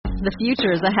The future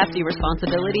is a hefty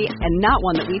responsibility and not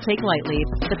one that we take lightly.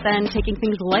 But then taking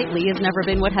things lightly has never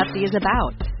been what Hefty is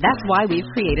about. That's why we've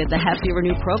created the Hefty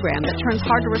Renew program that turns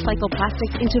hard-to-recycle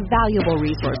plastics into valuable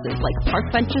resources like park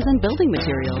benches and building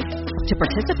materials. To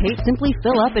participate, simply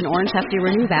fill up an orange Hefty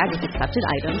Renew bag with accepted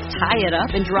items, tie it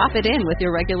up, and drop it in with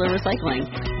your regular recycling.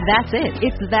 That's it.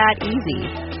 It's that easy.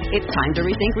 It's time to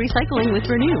rethink recycling with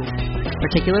Renew.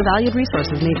 Particular valued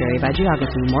resources may vary by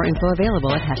geography. More info available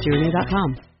at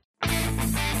heftyrenew.com.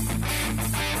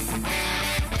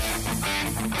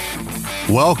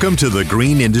 Welcome to the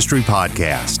Green Industry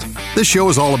Podcast. This show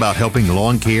is all about helping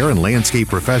lawn care and landscape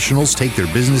professionals take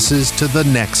their businesses to the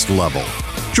next level.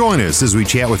 Join us as we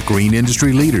chat with green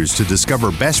industry leaders to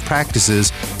discover best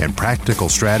practices and practical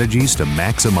strategies to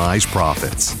maximize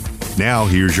profits. Now,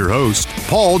 here's your host,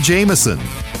 Paul Jameson.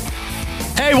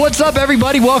 Hey, what's up,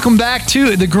 everybody? Welcome back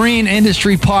to the Green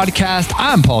Industry Podcast.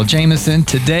 I'm Paul Jameson.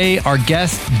 Today, our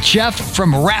guest, Jeff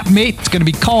from Wrapmate, is going to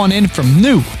be calling in from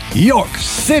New York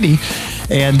City.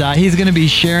 And he's going to be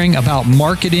sharing about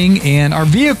marketing and our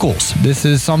vehicles. This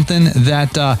is something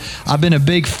that I've been a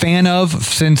big fan of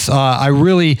since I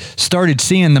really started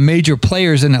seeing the major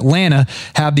players in Atlanta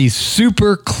have these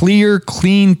super clear,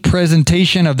 clean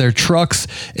presentation of their trucks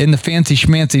in the fancy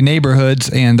schmancy neighborhoods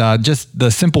and just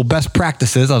the simple best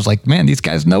practices. I was like, man, these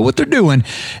guys know what they're doing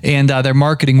and they're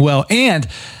marketing well. And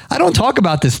I don't talk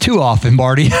about this too often,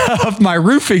 Marty, of my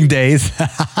roofing days.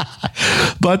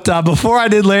 But before I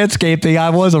did landscaping, I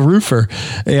was a roofer,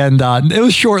 and it was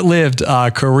a short-lived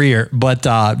career. But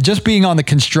just being on the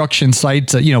construction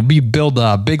sites, we build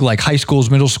big like high schools,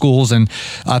 middle schools, and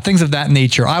things of that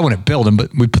nature. I wouldn't build them,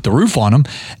 but we put the roof on them.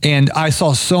 And I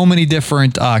saw so many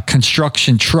different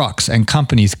construction trucks and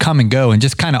companies come and go, and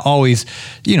just kind of always,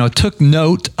 took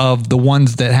note of the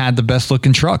ones that had the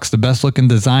best-looking trucks, the best-looking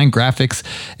design, graphics,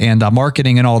 and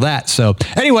marketing and all that. So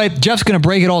anyway, Jeff's going to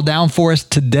break it all down for us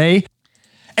today.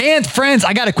 And friends,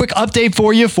 I got a quick update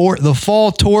for you for the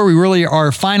fall tour. We really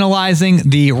are finalizing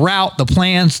the route, the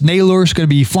plans. Naylor's going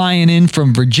to be flying in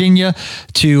from Virginia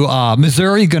to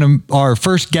Missouri. Our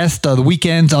first guest the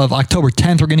weekend of October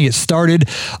 10th. We're going to get started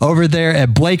over there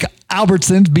at Blake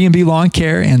Albertson's B&B Lawn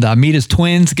Care and meet his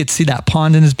twins, get to see that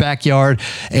pond in his backyard.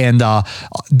 And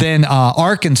then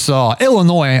Arkansas,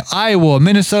 Illinois, Iowa,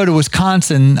 Minnesota,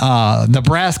 Wisconsin,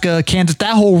 Nebraska, Kansas,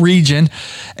 that whole region,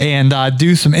 and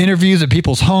do some interviews at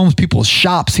people's homes, people's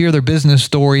shops, hear their business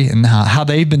story and how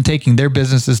they've been taking their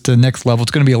businesses to the next level.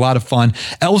 It's going to be a lot of fun.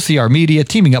 LCR Media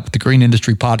teaming up with the Green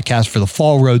Industry Podcast for the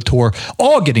Fall Road Tour,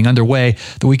 all getting underway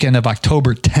the weekend of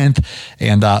October 10th.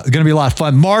 And going to be a lot of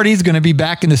fun. Marty's going to be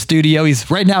back in the studio. He's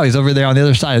over there on the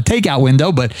other side of the takeout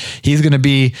window, but he's going to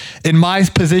be in my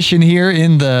position here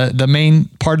in the main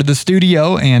part of the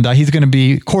studio, and he's going to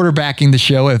be quarterbacking the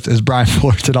show, as Brian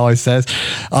Fullerton always says.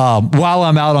 While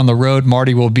I'm out on the road,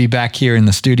 Marty will be back here in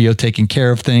the studio taking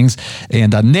care of things,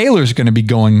 and Naylor's going to be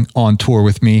going on tour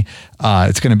with me.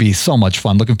 It's going to be so much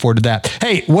fun. Looking forward to that.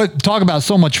 Hey, talk about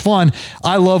so much fun.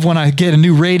 I love when I get a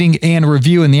new rating and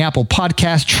review in the Apple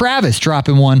Podcast. Travis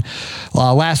dropping one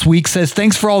last week, says,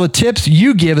 thanks for all the tips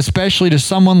you give, especially to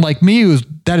someone like me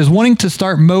that is wanting to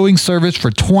start mowing service for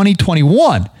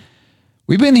 2021.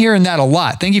 We've been hearing that a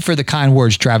lot. Thank you for the kind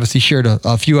words, Travis. He shared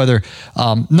a few other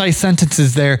nice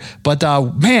sentences there. But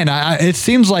man, it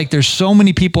seems like there's so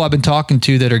many people I've been talking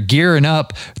to that are gearing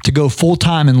up to go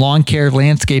full-time in lawn care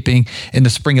landscaping in the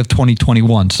spring of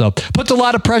 2021. So puts a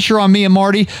lot of pressure on me and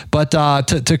Marty, but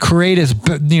to create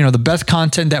the best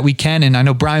content that we can. And I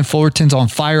know Brian Fullerton's on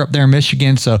fire up there in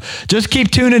Michigan. So just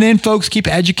keep tuning in, folks. Keep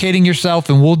educating yourself,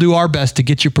 and we'll do our best to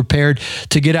get you prepared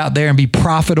to get out there and be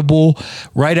profitable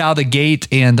right out of the gate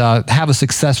and have a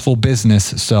successful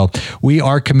business. So we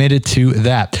are committed to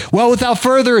that. Well, without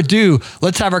further ado,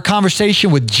 let's have our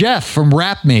conversation with Jeff from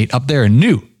Wrapmate up there in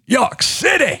New York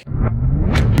City.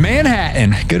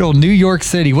 Manhattan, good old New York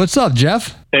City. What's up,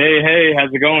 Jeff? Hey,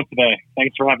 how's it going today?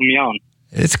 Thanks for having me on.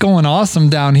 It's going awesome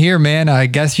down here, man. I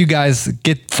guess you guys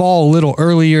get fall a little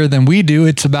earlier than we do.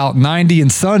 It's about 90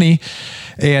 and sunny.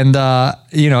 And,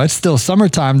 it's still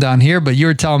summertime down here, but you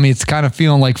were telling me it's kind of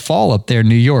feeling like fall up there in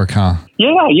New York, huh?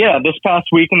 Yeah. This past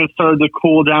weekend, it started to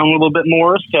cool down a little bit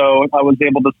more, so I was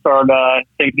able to start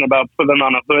thinking about putting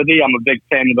on a hoodie. I'm a big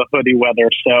fan of the hoodie weather,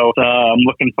 so I'm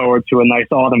looking forward to a nice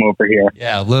autumn over here.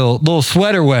 Yeah, little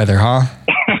sweater weather, huh?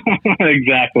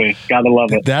 Exactly. Gotta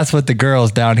love it. That's what the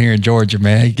girls down here in Georgia,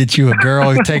 man. You get you a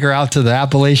girl, you take her out to the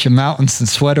Appalachian Mountains in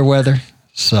sweater weather.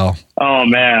 So. Oh,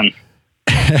 man.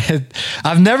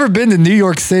 I've never been to New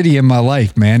York City in my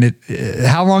life, man.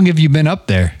 How long have you been up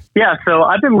there? Yeah, so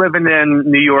I've been living in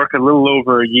New York a little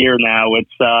over a year now.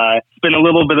 It's been a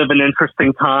little bit of an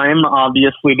interesting time,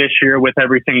 obviously, this year with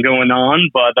everything going on.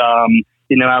 But,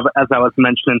 as I was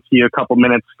mentioning to you a couple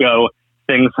minutes ago,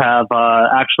 things have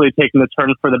actually taken a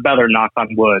turn for the better, knock on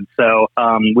wood. So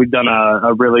we've done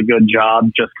a really good job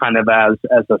just kind of as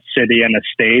a city and a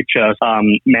state, just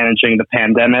managing the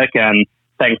pandemic. And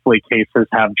thankfully, cases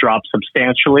have dropped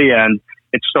substantially. And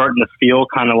it's starting to feel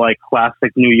kind of like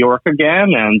classic New York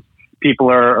again, and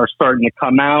people are starting to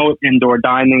come out. Indoor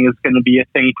dining is going to be a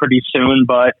thing pretty soon,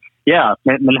 but yeah,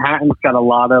 Manhattan's got a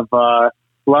lot of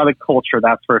culture,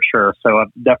 that's for sure. So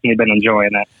I've definitely been enjoying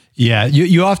it. Yeah,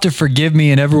 you have to forgive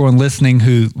me and everyone listening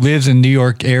who lives in New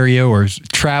York area or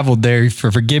traveled there.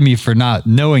 Forgive me for not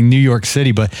knowing New York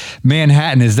City, but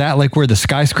Manhattan, is that like where the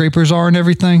skyscrapers are and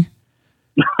everything?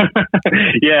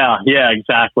 Yeah,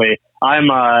 exactly. I'm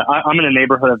in a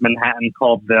neighborhood of Manhattan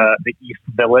called the East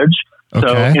Village.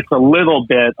 So it's a little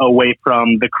bit away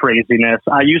from the craziness.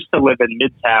 I used to live in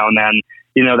Midtown, and,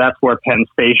 that's where Penn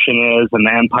Station is and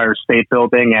the Empire State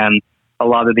Building and a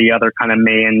lot of the other kind of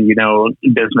main,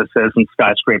 businesses and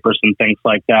skyscrapers and things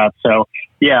like that. So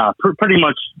yeah, pretty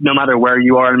much no matter where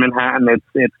you are in Manhattan,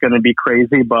 it's going to be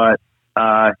crazy, but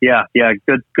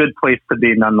good place to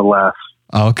be nonetheless.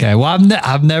 Okay. Well,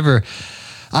 I've never,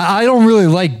 I don't really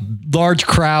like large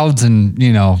crowds and,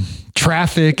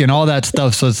 traffic and all that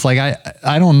stuff. So it's like,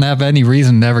 I don't have any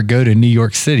reason to ever go to New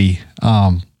York City.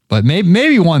 But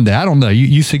maybe one day, I don't know.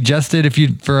 You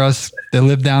suggested for us that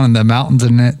live down in the mountains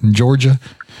in Georgia.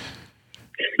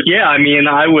 Yeah. I mean,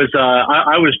 I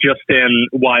was just in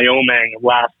Wyoming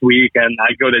last week, and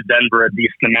I go to Denver a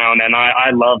decent amount, and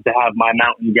I love to have my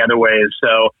mountain getaways.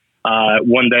 So,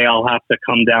 one day I'll have to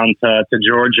come down to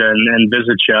Georgia and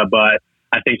visit you, but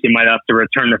I think you might have to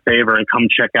return the favor and come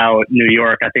check out New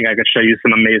York. I think I could show you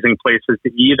some amazing places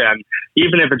to eat. And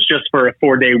even if it's just for a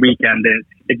 4-day weekend,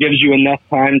 it gives you enough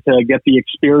time to get the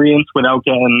experience without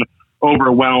getting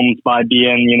overwhelmed by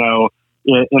being,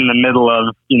 in the middle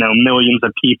of, millions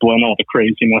of people and all the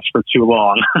craziness for too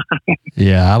long.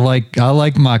 Yeah, I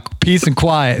like my peace and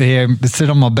quiet here. Sit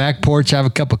on my back porch, have a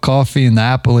cup of coffee in the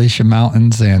Appalachian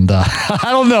Mountains, and I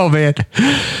don't know, man.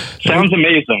 Sounds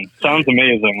amazing.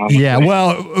 Honestly. Yeah,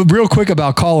 well, real quick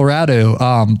about Colorado.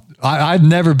 I've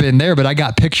never been there, but I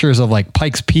got pictures of like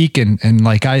Pikes Peak and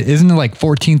isn't it like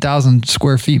 14,000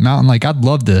 square feet mountain? Like, I'd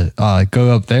love to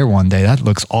go up there one day. That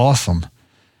looks awesome.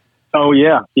 Oh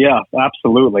yeah,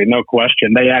 absolutely, no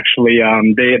question. They actually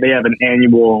they have an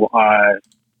annual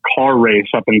car race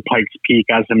up in Pikes Peak,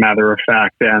 as a matter of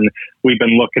fact, and we've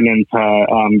been looking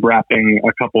into wrapping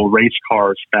a couple race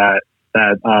cars that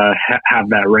have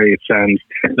that race, and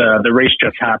the race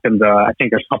just happened I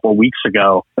think a couple weeks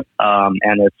ago,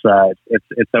 and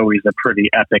it's always a pretty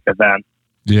epic event.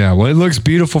 Yeah, well, it looks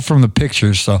beautiful from the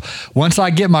pictures. So once I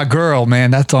get my girl,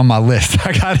 man, that's on my list.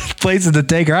 I got places to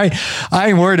take her. I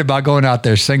ain't worried about going out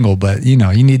there single, but you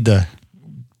need to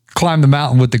climb the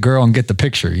mountain with the girl and get the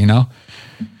picture,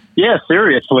 Yeah,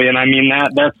 seriously. And I mean,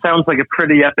 that sounds like a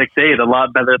pretty epic date, a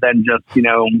lot better than just,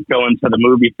 going to the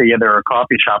movie theater or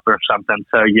coffee shop or something.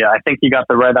 So yeah, I think you got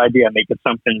the right idea. Make it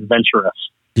something adventurous.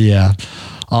 Yeah.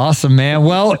 Awesome, man.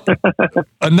 Well,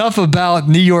 enough about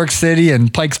New York City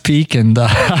and Pikes Peak and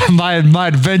my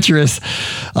adventurous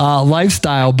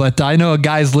lifestyle. But I know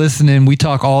guys listening, we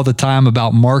talk all the time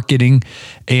about marketing.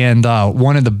 And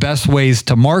one of the best ways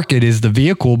to market is the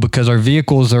vehicle, because our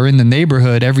vehicles are in the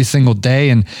neighborhood every single day.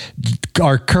 And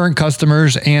our current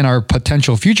customers and our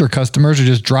potential future customers are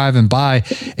just driving by.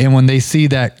 And when they see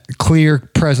that clear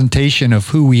presentation of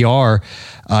who we are,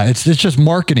 it's just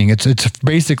marketing. It's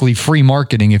basically free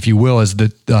marketing, if you will, as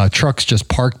the trucks just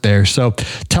parked there. So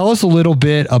tell us a little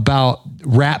bit about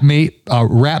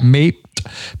WrapMate,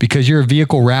 because you're a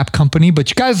vehicle wrap company, but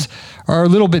you guys are a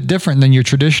little bit different than your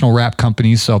traditional wrap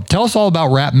companies. So tell us all about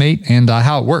WrapMate and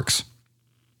how it works.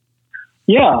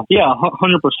 Yeah,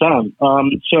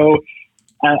 100%. So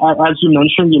as you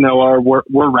mentioned, we're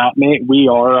WrapMate. We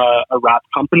are a wrap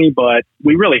company, but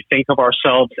we really think of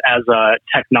ourselves as a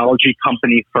technology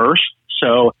company first.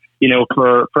 So,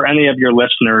 for any of your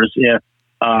listeners, if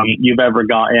you've ever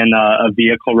gotten a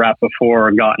vehicle wrap before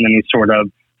or gotten any sort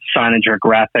of signage or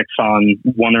graphics on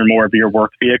one or more of your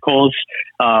work vehicles,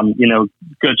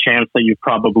 good chance that you've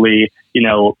probably,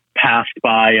 passed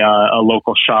by a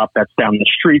local shop that's down the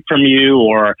street from you,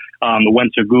 or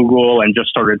went to Google and just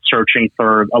started searching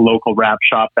for a local wrap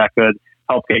shop that could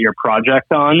help get your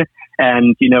project on.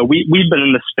 And, we've been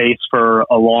in the space for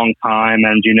a long time,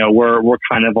 and, we're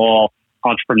kind of all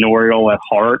entrepreneurial at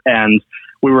heart. And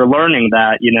we were learning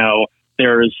that,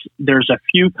 there's a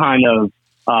few kind of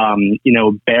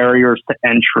barriers to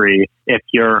entry. If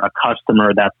you're a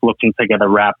customer that's looking to get a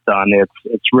wrap done,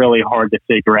 it's really hard to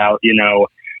figure out,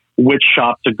 which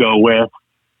shop to go with,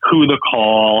 who to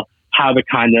call, how to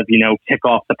kind of, kick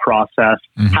off the process.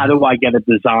 Mm-hmm. How do I get a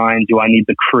design? Do I need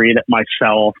to create it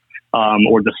myself?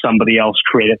 Or does somebody else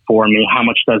create it for me? How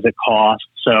much does it cost?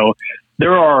 So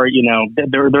there are,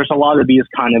 there's a lot of these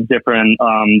kind of different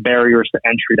barriers to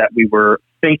entry that we were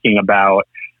thinking about.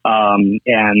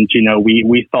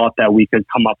 We thought that we could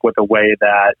come up with a way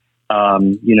that,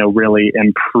 really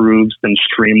improves and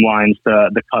streamlines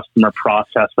the customer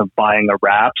process of buying a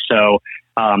wrap. So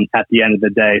at the end of the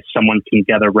day, someone can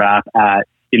get a wrap at,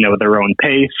 their own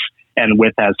pace and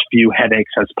with as few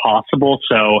headaches as possible.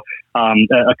 So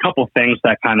a couple things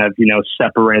that kind of,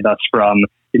 separate us from,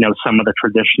 some of the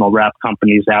traditional wrap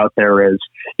companies out there is,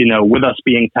 with us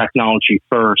being technology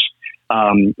first,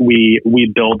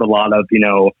 we build a lot of,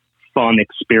 fun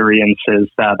experiences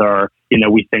that are,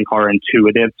 we think are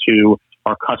intuitive to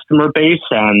our customer base.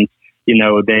 And,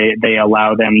 they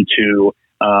allow them to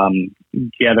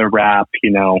get a wrap,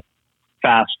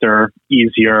 faster,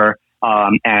 easier,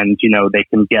 and, they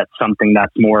can get something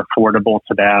that's more affordable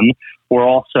to them. We're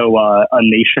also a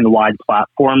nationwide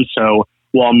platform. So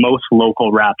while most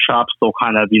local wrap shops will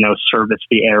kind of, service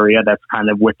the area that's kind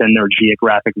of within their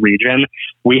geographic region,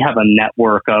 we have a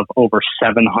network of over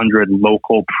 700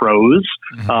 local pros.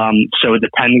 Mm-hmm. So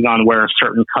depending on where a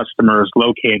certain customer is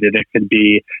located, it could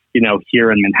be,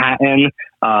 here in Manhattan,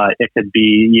 it could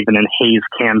be even in Hayes,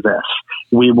 Kansas.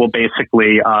 We will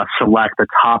basically select the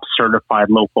top certified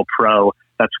local pro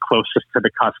that's closest to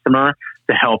the customer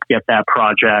to help get that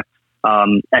project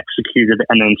executed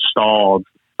and installed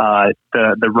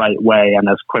the right way and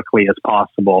as quickly as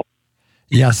possible.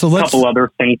 Yeah. So let's. A couple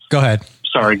other things. Go ahead.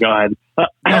 Sorry. Go ahead.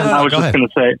 I was just going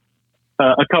to say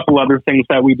a couple other things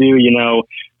that we do.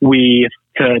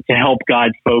 To help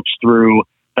guide folks through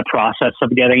the process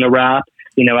of getting a wrap.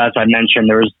 As I mentioned,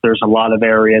 there's a lot of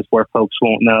areas where folks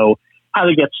won't know how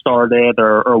to get started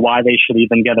or why they should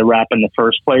even get a wrap in the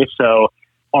first place. So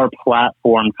our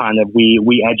platform kind of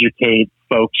we educate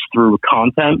folks through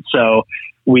content. So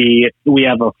we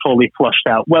have a fully fleshed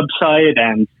out website,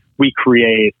 and we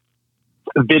create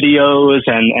videos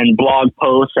and blog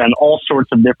posts and all sorts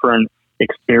of different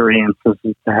experiences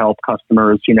to help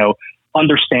customers,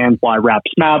 understand why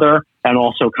wraps matter, and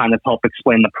also kind of help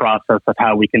explain the process of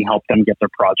how we can help them get their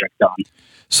project done.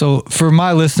 So for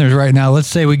my listeners right now, let's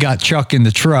say we got Chuck in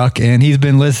the truck and he's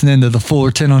been listening to the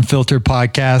Fullerton Unfiltered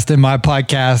podcast and my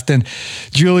podcast and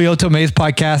Julio Tomei's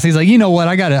podcast. He's like, you know what?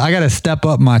 I gotta step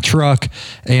up my truck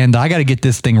and I gotta get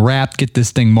this thing wrapped, get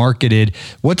this thing marketed.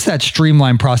 What's that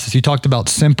streamlined process? You talked about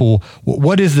simple.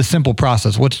 What is the simple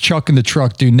process? What's Chuck in the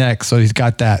truck do next? So he's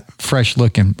got that fresh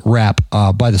looking wrap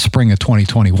by the spring of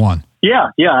 2021.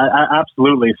 Yeah,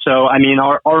 absolutely. So,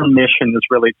 our mission is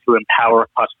really to empower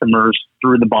customers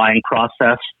through the buying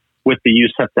process with the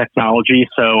use of technology.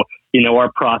 So, our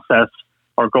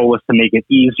goal is to make it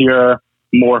easier,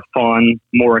 more fun,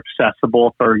 more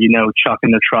accessible for, Chuck in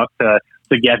the truck to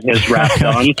get his wrap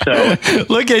done. So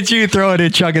look at you throwing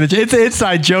in Chuck in the truck. It's an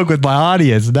inside joke with my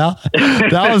audience. Now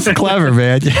that was clever,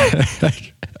 man.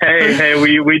 Hey,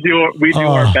 we do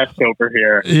our best over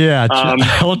here. Yeah,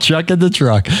 old Chuck in the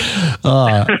truck. Go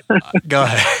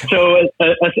ahead. So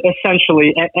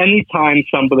essentially, anytime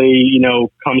somebody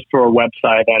comes to our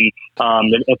website, and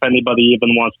if anybody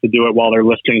even wants to do it while they're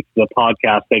listening to the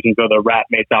podcast, they can go to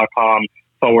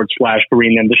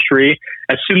wrapmate.com/green industry.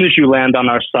 As soon as you land on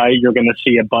our site, you're going to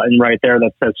see a button right there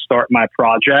that says Start My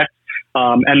Project.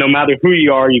 And no matter who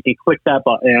you are, you can click that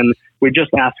button. We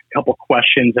just ask a couple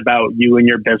questions about you and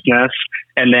your business,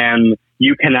 and then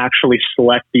you can actually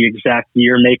select the exact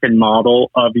year, make, and model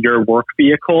of your work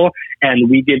vehicle, and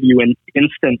we give you an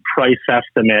instant price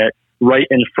estimate right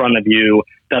in front of you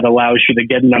that allows you to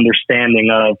get an understanding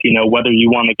of, whether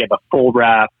you want to get a full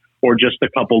wrap or just a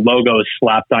couple logos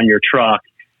slapped on your truck.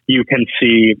 You can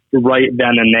see right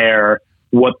then and there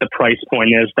what the price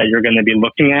point is that you're going to be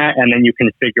looking at, and then you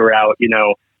can figure out,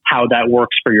 how that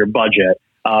works for your budget.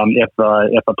 If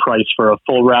a price for a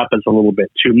full wrap is a little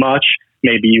bit too much,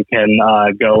 maybe you can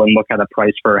go and look at a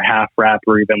price for a half wrap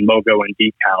or even logo and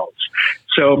decals.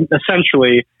 So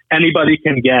essentially, anybody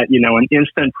can get, an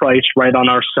instant price right on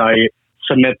our site,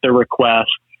 submit their request,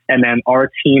 and then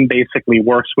our team basically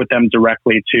works with them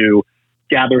directly to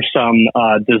gather some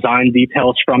design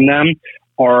details from them.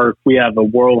 We have a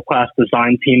world-class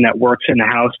design team that works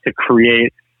in-house to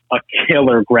create a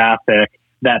killer graphic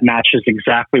that matches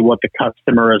exactly what the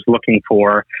customer is looking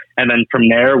for. And then from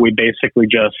there, we basically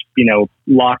just,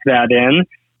 lock that in,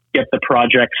 get the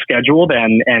project scheduled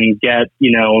and get,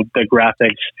 the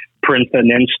graphics printed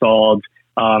and installed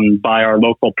by our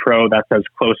local pro that's as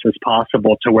close as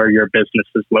possible to where your business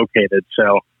is located.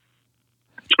 So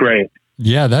it's great.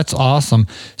 Yeah, that's awesome.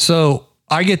 So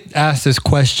I get asked this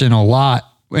question a lot,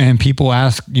 and people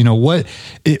ask, what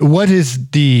is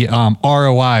the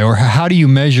ROI, or how do you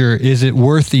measure, is it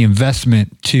worth the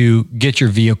investment to get your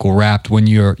vehicle wrapped when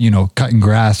you're, cutting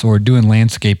grass or doing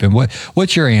landscaping?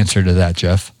 What's your answer to that,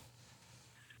 Jeff?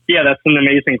 Yeah, that's an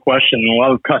amazing question. A lot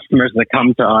of customers that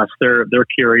come to us, they're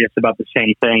curious about the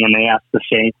same thing, and they ask the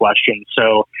same question.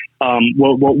 So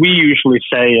what we usually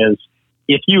say is,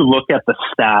 if you look at the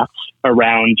stats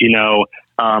around,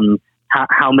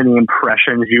 how many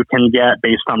impressions you can get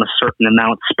based on a certain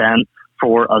amount spent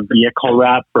for a vehicle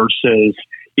wrap versus,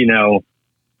 a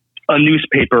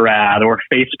newspaper ad or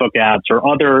Facebook ads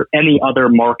or any other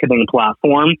marketing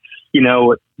platform,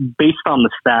 based on the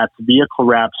stats, vehicle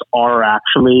wraps are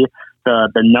actually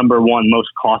the number one most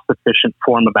cost efficient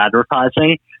form of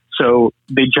advertising. So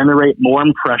they generate more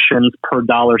impressions per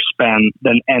dollar spent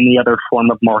than any other form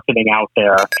of marketing out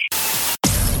there.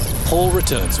 Paul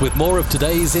returns with more of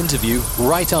today's interview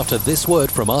right after this word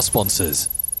from our sponsors.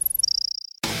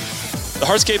 The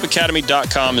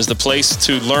HardscapeAcademy.com is the place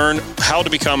to learn how to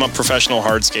become a professional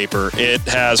hardscaper. It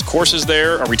has courses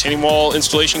there, a retaining wall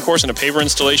installation course and a paver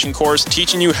installation course,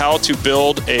 teaching you how to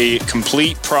build a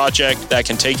complete project that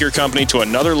can take your company to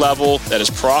another level that is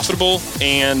profitable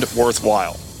and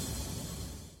worthwhile.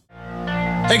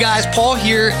 Hey guys, Paul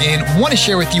here, and want to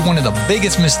share with you one of the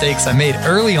biggest mistakes I made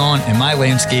early on in my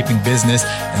landscaping business,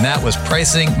 and that was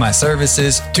pricing my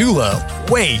services too low,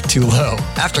 way too low.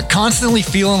 After constantly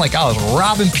feeling like I was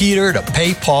robbing Peter to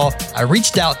pay Paul, I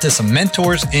reached out to some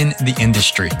mentors in the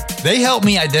industry. They helped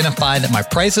me identify that my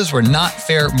prices were not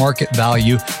fair market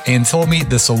value and told me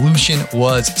the solution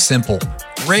was simple: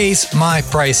 raise my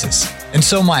prices. And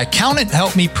so my accountant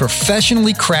helped me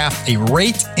professionally craft a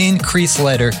rate increase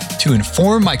letter to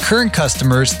inform my current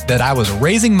customers that I was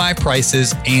raising my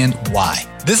prices and why.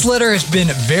 This letter has been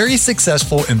very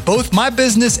successful in both my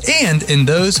business and in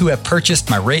those who have purchased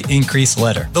my rate increase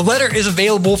letter. The letter is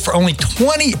available for only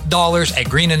 $20 at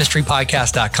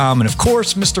greenindustrypodcast.com. And of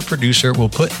course, Mr. Producer will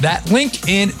put that link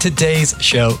in today's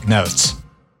show notes.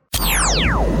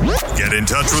 Get in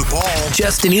touch with Paul.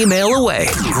 Just an email away.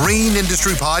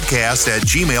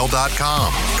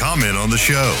 greenindustrypodcast@gmail.com. Comment on the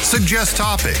show. Suggest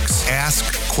topics.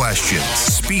 Ask questions.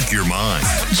 Speak your mind.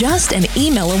 Just an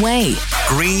email away.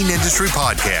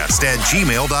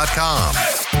 greenindustrypodcast@gmail.com.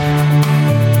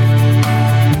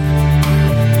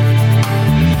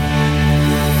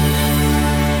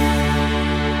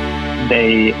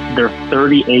 They're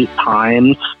 38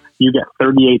 times. You get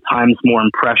 38 times more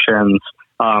impressions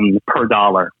per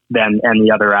dollar than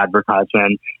any other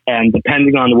advertisement. And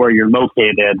depending on where you're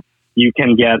located, you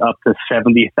can get up to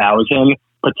 70,000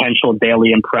 potential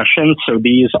daily impressions. So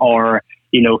these are,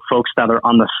 folks that are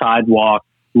on the sidewalk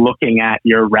looking at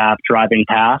your wrap driving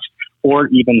past, or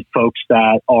even folks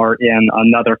that are in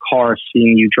another car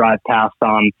seeing you drive past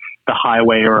on the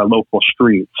highway or a local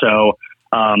street. So,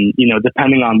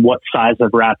 depending on what size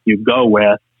of wrap you go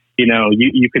with,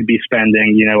 you could be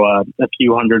spending, a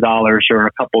few $100s or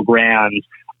a couple grand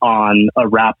on a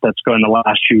wrap that's going to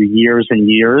last you years and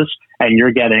years, and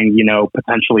you're getting,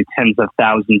 potentially tens of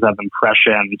thousands of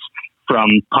impressions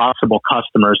from possible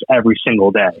customers every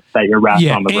single day that you're wrapped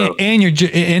on the road.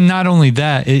 And not only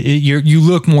that, you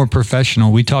look more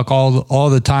professional. We talk all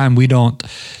the time. We don't.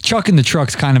 Chuck in the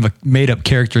Truck's kind of a made up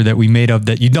character that we made up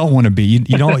that you don't want to be.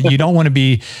 You don't want to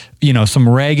be, some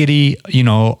raggedy,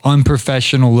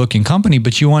 unprofessional looking company,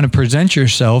 but you want to present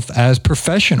yourself as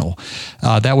professional.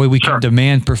 That way we can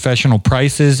demand professional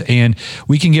prices, and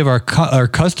we can give our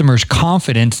customers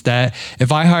confidence that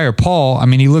if I hire Paul,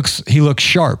 he looks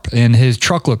sharp, and his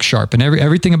truck looks sharp, and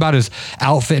everything about his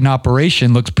outfit and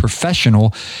operation looks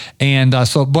professional. And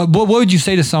but what would you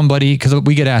say to somebody, because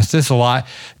we get asked this a lot,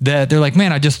 that they're like,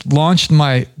 man, I just launched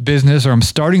my business, or I'm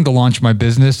starting to launch my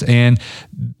business, and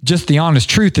just the honest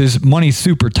truth is money's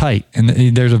super tight, and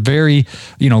there's a very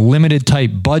limited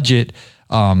type budget,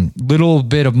 little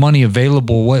bit of money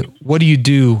available. What do you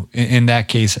do in that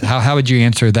case? How would you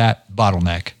answer that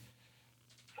bottleneck?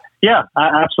 Yeah,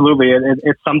 absolutely.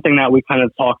 It's something that we kind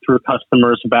of talk through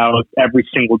customers about every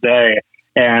single day.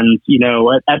 And,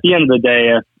 at the end of the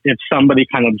day, if somebody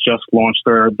kind of just launched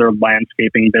their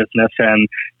landscaping business and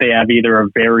they have either a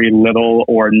very little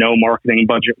or no marketing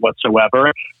budget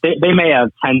whatsoever, they may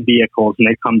have 10 vehicles and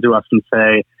they come to us and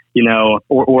say,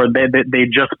 or they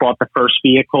just bought the first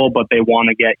vehicle, but they want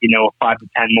to get, 5 to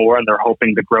 10 more, and they're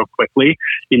hoping to grow quickly.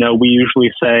 We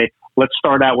usually say, let's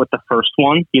start out with the first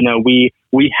one. You know, we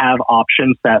have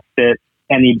options that fit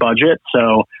any budget.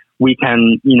 So we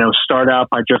can, you know, start out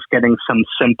by just getting some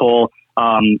simple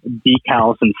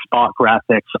decals and spot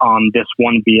graphics on this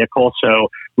one vehicle. So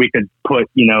we could put,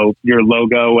 you know, your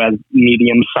logo as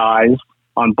medium size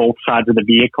on both sides of the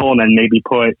vehicle, and then maybe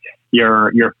put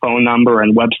your phone number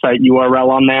and website URL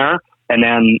on there, and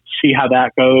then see how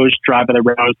that goes, drive it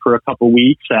around for a couple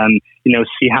weeks, and, you know,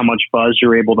 see how much buzz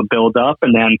you're able to build up.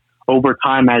 And then over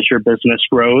time, as your business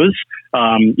grows,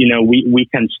 you know, we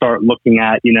can start looking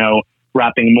at, you know,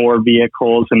 wrapping more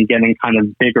vehicles and getting kind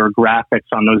of bigger graphics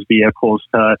on those vehicles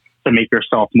to make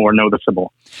yourself more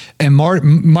noticeable. And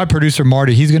my producer,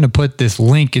 Marty, he's going to put this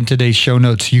link in today's show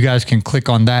notes. You guys can click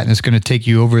on that and it's going to take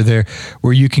you over there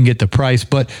where you can get the price.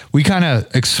 But we kind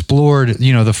of explored,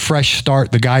 you know, the fresh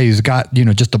start, the guy who's got, you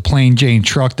know, just a plain Jane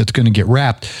truck that's going to get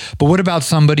wrapped. But what about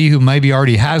somebody who maybe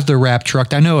already has their wrap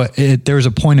truck? I know there was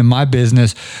a point in my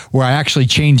business where I actually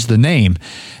changed the name.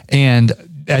 And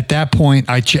at that point,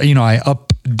 I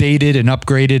updated and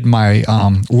upgraded my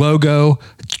logo,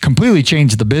 completely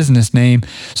changed the business name.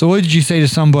 So what did you say to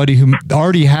somebody who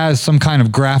already has some kind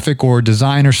of graphic or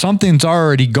design or something's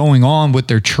already going on with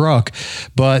their truck,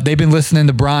 but they've been listening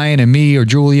to Brian and me or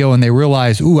Julio and they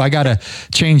realize, ooh, I got to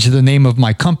change the name of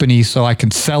my company so I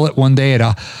can sell it one day at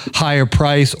a higher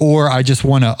price, or I just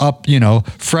want to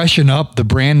freshen up the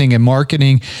branding and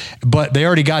marketing, but they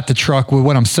already got the truck with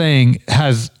what I'm saying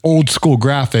has old school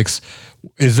graphics.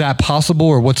 Is that possible,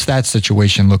 or what's that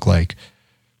situation look like?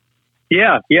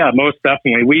 Yeah, most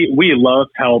definitely. We love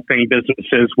helping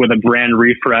businesses with a brand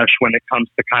refresh when it comes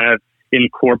to kind of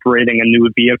incorporating a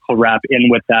new vehicle wrap in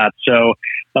with that. So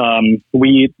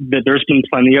there's been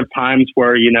plenty of times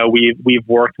where, you know, we've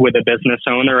worked with a business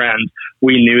owner and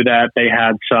we knew that they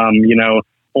had some, you know,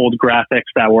 old graphics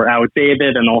that were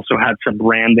outdated and also had some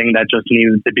branding that just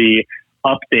needed to be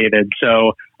updated.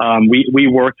 So we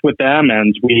worked with them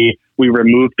and we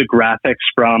removed the graphics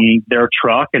from their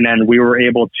truck, and then we were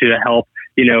able to help,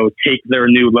 you know, take their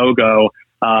new logo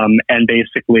and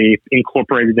basically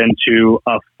incorporate it into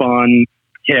a fun,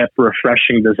 hip,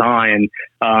 refreshing design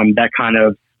that kind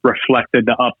of reflected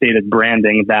the updated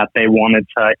branding that they wanted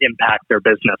to impact their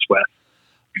business with.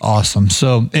 Awesome.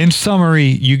 So in summary,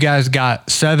 you guys got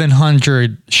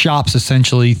 700 shops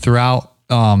essentially throughout.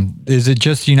 Is it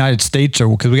just the United States,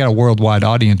 or because we got a worldwide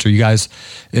audience? Are you guys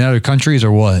in other countries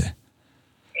or what?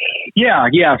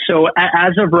 Yeah. So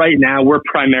as of right now, we're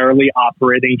primarily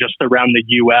operating just around the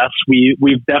U.S.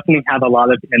 We've definitely had a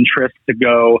lot of interest to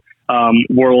go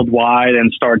worldwide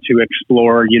and start to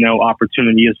explore, you know,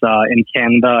 opportunities in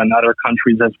Canada and other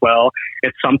countries as well.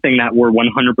 It's something that we're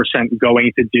 100%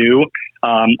 going to do.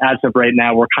 As of right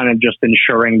now, we're kind of just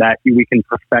ensuring that we can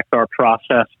perfect our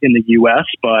process in the U.S.,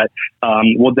 but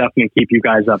we'll definitely keep you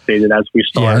guys updated as we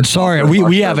start. Yeah, I'm sorry.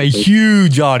 We have a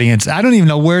huge audience. I don't even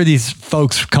know where these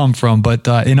folks come from, but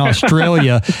in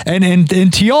Australia, and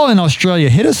to y'all in Australia,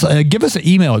 hit us, give us an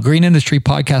email at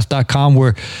greenindustrypodcast.com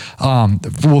where,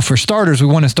 for starters, we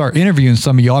want to start interviewing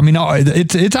some of y'all. I mean,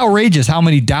 it's outrageous how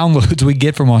many downloads we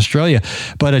get from Australia.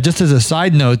 But just as a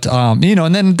side note, you know,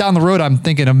 and then down the road, I'm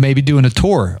thinking of maybe doing a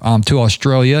tour to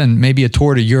Australia and maybe a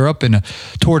tour to Europe and a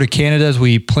tour to Canada as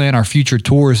we plan our future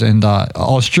tours. And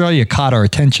Australia caught our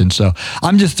attention. So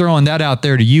I'm just throwing that out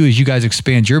there to you as you guys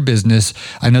expand your business.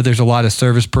 I know there's a lot of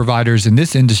service providers in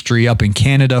this industry up in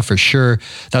Canada for sure.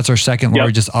 That's our second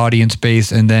largest audience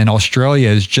base. And then Australia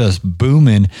is just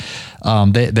booming.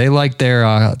 They like their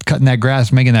cutting that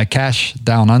grass, making that cash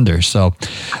down under. So,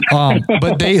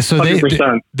 but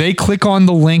they click on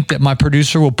the link that my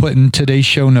producer will put in today's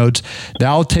show notes.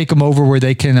 That'll take them over where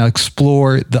they can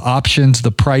explore the options,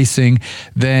 the pricing.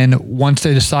 Then once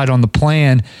they decide on the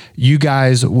plan,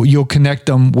 you'll connect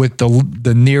them with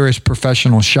the nearest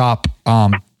professional shop,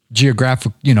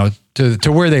 geographic, you know,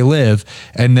 to where they live.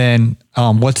 And then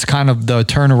what's kind of the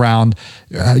turnaround,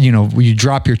 you know, you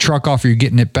drop your truck off, or you're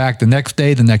getting it back the next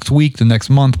day, the next week, the next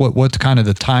month. What's kind of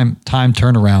the time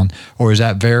turnaround, or is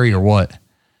that vary or what?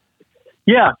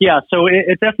 Yeah. So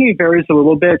it definitely varies a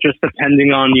little bit, just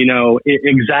depending on, you know,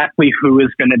 exactly who is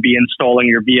going to be installing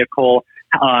your vehicle,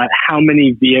 how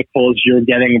many vehicles you're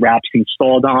getting wraps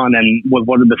installed on, and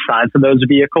what are the size of those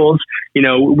vehicles. You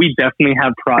know, we definitely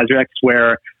have projects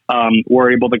where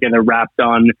we're able to get a wrap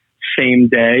done same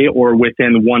day or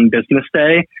within one business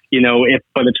day. You know, if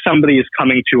somebody is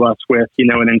coming to us with, you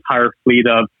know, an entire fleet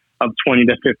of 20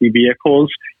 to 50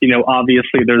 vehicles, you know,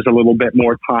 obviously there's a little bit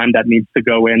more time that needs to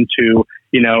go into,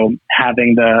 you know,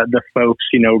 having the folks,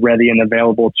 you know, ready and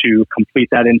available to complete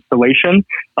that installation.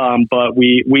 But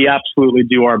we absolutely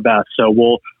do our best. So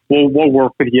we'll we'll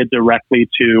work with you directly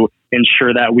to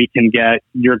ensure that we can get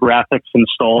your graphics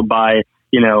installed by,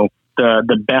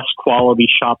 the best quality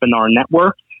shop in our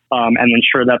network, and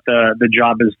ensure that the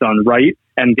job is done right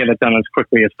and get it done as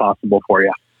quickly as possible for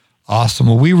you. Awesome.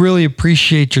 Well, we really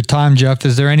appreciate your time, Jeff.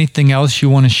 Is there anything else you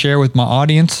want to share with my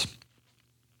audience?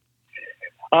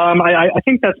 I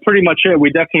think that's pretty much it. We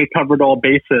definitely covered all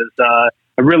bases. I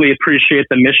really appreciate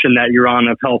the mission that you're on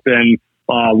of helping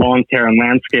lawn care and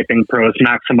landscaping pros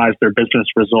maximize their business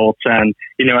results. And,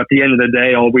 at the end of the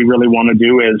day, all we really want to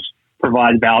do is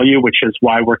provide value, which is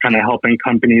why we're kind of helping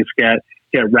companies get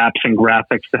wraps and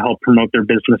graphics to help promote their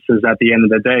businesses at the end of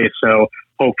the day. So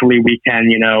hopefully we can,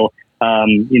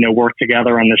 work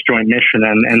together on this joint mission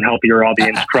and help your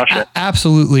audience crush it.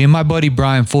 Absolutely. And my buddy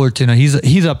Brian Fullerton,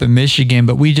 he's up in Michigan,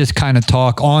 but we just kind of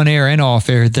talk on air and off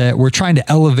air that we're trying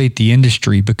to elevate the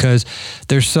industry because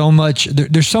there's so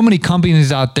many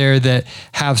companies out there that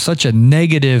have such a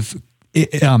negative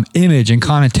image and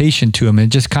connotation to them. And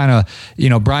just kind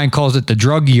of, Brian calls it the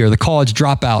druggie or the college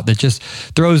dropout that just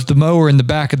throws the mower in the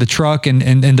back of the truck and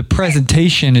the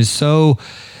presentation is so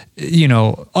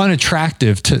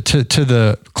unattractive to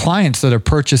the clients that are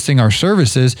purchasing our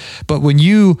services. But when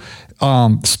you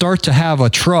start to have a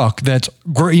truck that's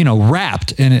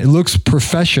wrapped and it looks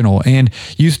professional, and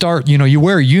you start, you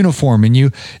wear a uniform and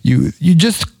we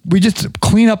just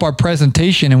clean up our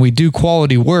presentation and we do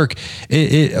quality work,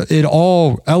 it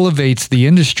all elevates the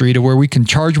industry to where we can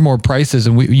charge more prices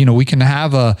and we can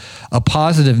have a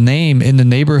positive name in the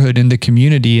neighborhood, in the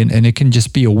community, and it can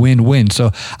just be a win-win.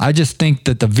 So I just think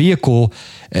that the vehicle,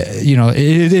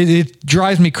 it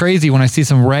drives me crazy when I see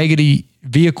some raggedy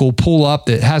vehicle pull up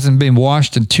that hasn't been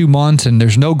washed in 2 months and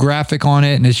there's no graphic on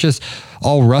it and it's just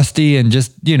all rusty and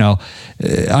just,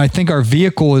 I think our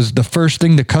vehicle is the first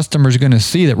thing the customer is going to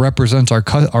see that represents our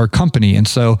company. And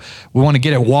so we want to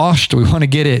get it washed. We want to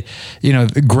get it,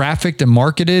 graphicked and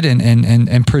marketed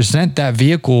and present that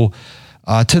vehicle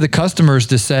to the customers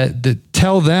to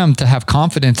tell them to have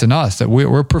confidence in us, that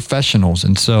we're professionals.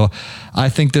 And so I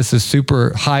think this is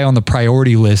super high on the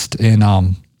priority list in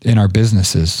our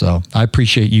businesses. So I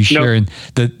appreciate you sharing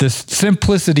the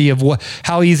simplicity of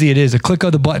how easy it is. A click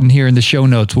of the button here in the show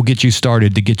notes will get you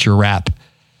started to get your wrap.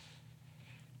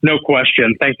 No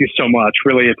question. Thank you so much.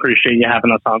 Really appreciate you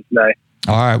having us on today.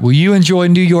 All right. Well, you enjoy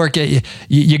New York.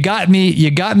 You got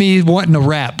me wanting to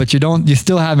rap, but you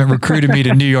still haven't recruited me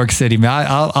to New York City, man.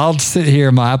 I'll sit here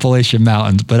in my Appalachian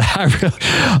Mountains, but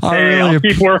I'll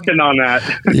keep working on that.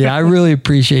 Yeah. I really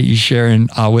appreciate you sharing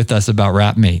with us about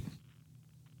RapMate.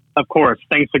 Of course.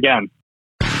 Thanks again.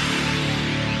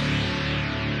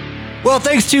 Well,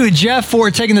 thanks to Jeff for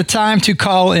taking the time to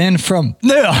call in from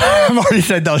Marty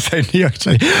said don't say New York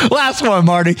City. Last one,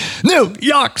 Marty. New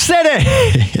York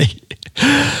City.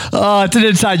 It's an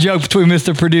inside joke between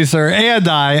Mr. Producer and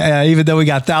I, even though we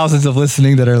got thousands of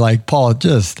listening that are like, Paul,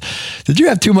 did you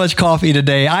have too much coffee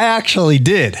today? I actually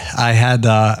did. I had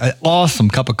an awesome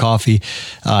cup of coffee.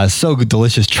 So good,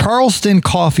 delicious. Charleston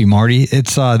coffee, Marty.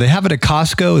 It's they have it at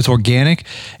Costco. It's organic.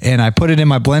 And I put it in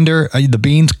my blender. The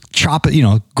beans, chop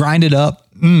it, grind it up.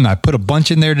 I put a bunch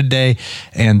in there today,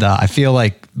 and I feel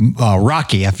like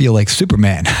Rocky. I feel like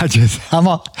Superman.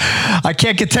 I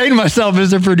can't contain myself,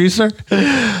 Mr. Producer.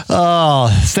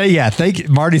 Thank you.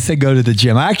 Marty said go to the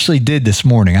gym. I actually did this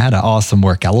morning. I had an awesome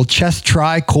workout. A little chest,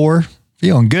 tri, core.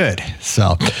 Feeling good.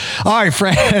 So, all right,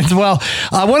 friends. Well,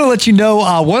 I want to let you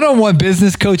know one-on-one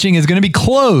business coaching is going to be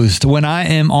closed when I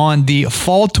am on the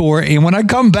fall tour. And when I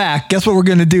come back, guess what we're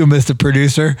going to do, Mr.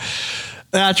 Producer?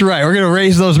 That's right. We're going to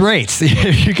raise those rates.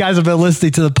 If you guys have been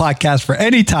listening to the podcast for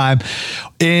any time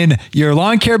in your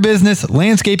lawn care business,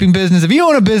 landscaping business, if you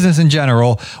own a business in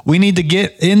general, we need to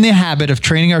get in the habit of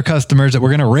training our customers that we're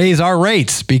going to raise our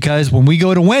rates, because when we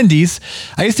go to Wendy's,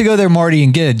 I used to go there, Marty,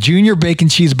 and get a junior bacon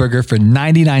cheeseburger for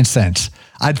 99 cents.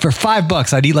 For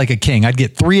 $5, I'd eat like a king. I'd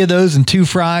get 3 of those and 2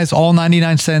 fries, all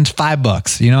 99 cents,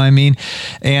 $5. You know what I mean?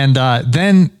 And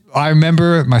then I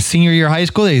remember my senior year of high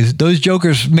school days, those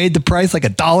jokers made the price like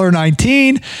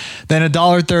 $1.19, then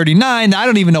 $1.39. I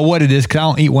don't even know what it is because I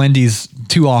don't eat Wendy's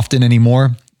too often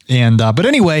anymore. And but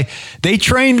anyway, they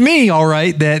trained me, all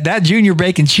right, that junior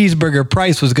bacon cheeseburger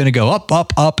price was going to go up,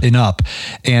 up, up, and up.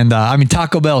 And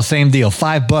Taco Bell, same deal.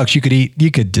 $5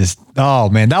 you could just, oh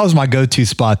man, that was my go-to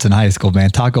spots in high school, man.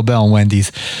 Taco Bell and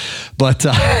Wendy's. But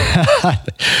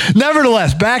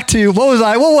nevertheless, back to what was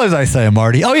I saying,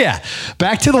 Marty? Oh yeah,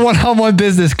 back to the one-on-one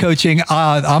business coaching.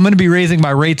 I'm going to be raising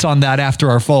my rates on that after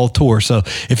our fall tour. So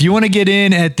if you want to get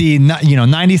in at the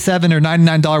 $97 or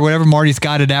 $99, whatever Marty's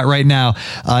got it at right now,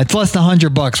 It's less than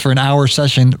 $100 for an hour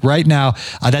session right now.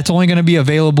 That's only going to be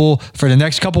available for the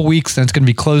next couple weeks. Then it's going to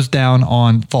be closed down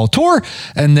on fall tour.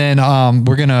 And then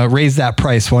we're going to raise that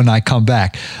price when I come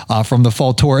back from the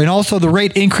fall tour. And also the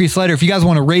rate increase letter. If you guys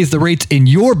want to raise the rates in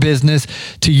your business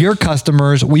to your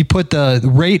customers, we put the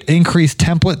rate increase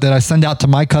template that I send out to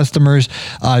my customers.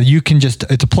 You can just,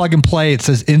 it's a plug and play. It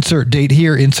says insert date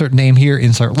here, insert name here,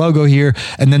 insert logo here.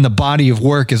 And then the body of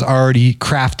work is already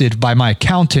crafted by my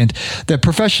accountant that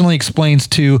professionally explains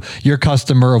to your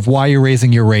customer of why you're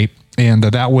raising your rate. And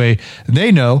that way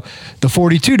they know the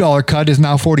 $42 cut is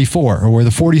now $44, or the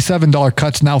 $47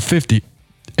 cut's now $50.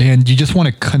 And you just want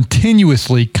to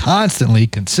continuously, constantly,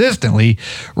 consistently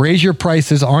raise your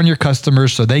prices on your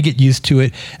customers so they get used to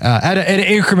it at an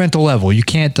incremental level. You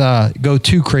can't go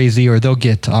too crazy or they'll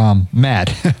get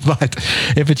mad. But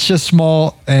if it's just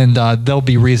small, and they'll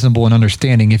be reasonable and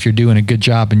understanding if you're doing a good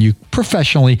job and you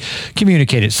professionally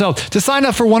communicate it. So to sign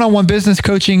up for one-on-one business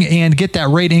coaching and get that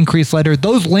rate increase letter,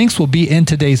 those links will be in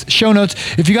today's show notes.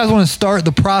 If you guys want to start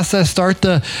the process, start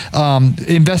the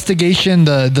investigation,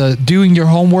 the doing your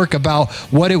homework about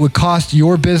what it would cost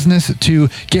your business to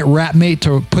get WrapMate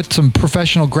to put some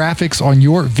professional graphics on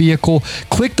your vehicle,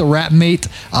 click the WrapMate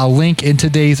link in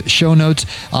today's show notes.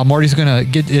 Marty's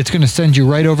it's going to send you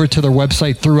right over to their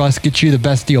website through us, get you the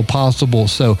best deal possible.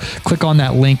 So click on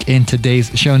that link in today's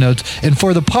show notes. And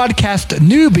for the podcast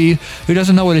newbie who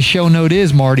doesn't know what a show note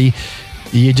is, Marty,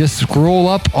 you just scroll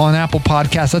up on Apple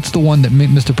Podcasts. That's the one that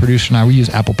Mr. Producer and I, we use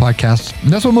Apple Podcasts.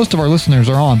 And that's what most of our listeners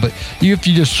are on. But if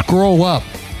you just scroll up,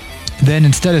 then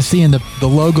instead of seeing the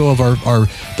logo of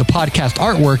the podcast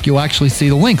artwork, you'll actually see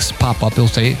the links pop up. It'll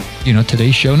say,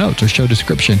 today's show notes or show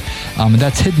description. And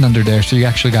that's hidden under there. So you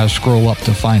actually got to scroll up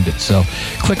to find it. So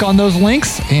click on those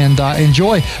links and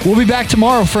enjoy. We'll be back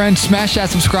tomorrow, friends. Smash that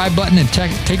subscribe button and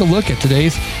take a look at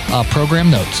today's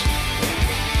program notes.